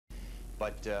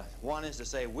But one is to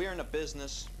say we're in a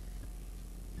business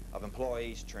of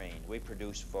employees trained. We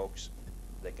produce folks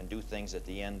that can do things at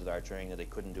the end of our training that they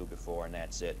couldn't do before, and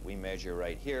that's it. We measure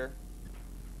right here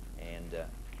and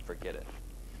forget it.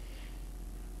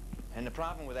 And the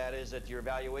problem with that is that your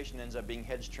evaluation ends up being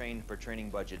heads trained per training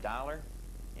budget dollar,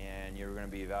 and you're going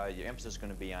to be your emphasis is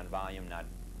going to be on volume, not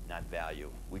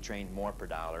value. We train more per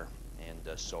dollar,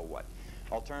 and so what?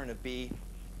 Alternative B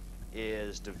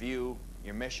is to view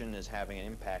your mission as having an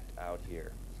impact out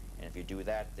here, and if you do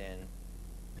that, then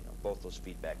both those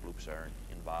feedback loops are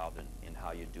involved in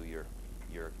how you do your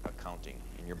accounting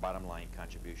and your bottom line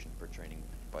contribution per training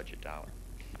budget dollar.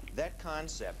 That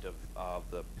concept of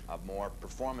more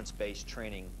performance-based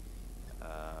training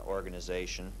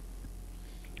organization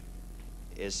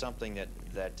is something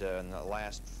that in the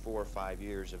last 4 or 5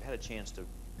 years I've had a chance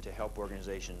to help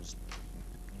organizations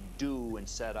do and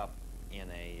set up in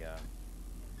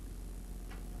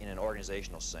an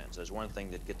organizational sense. There's one thing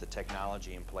to get the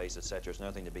technology in place, etc. It's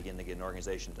another thing to begin to get an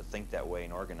organization to think that way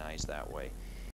and organize that way.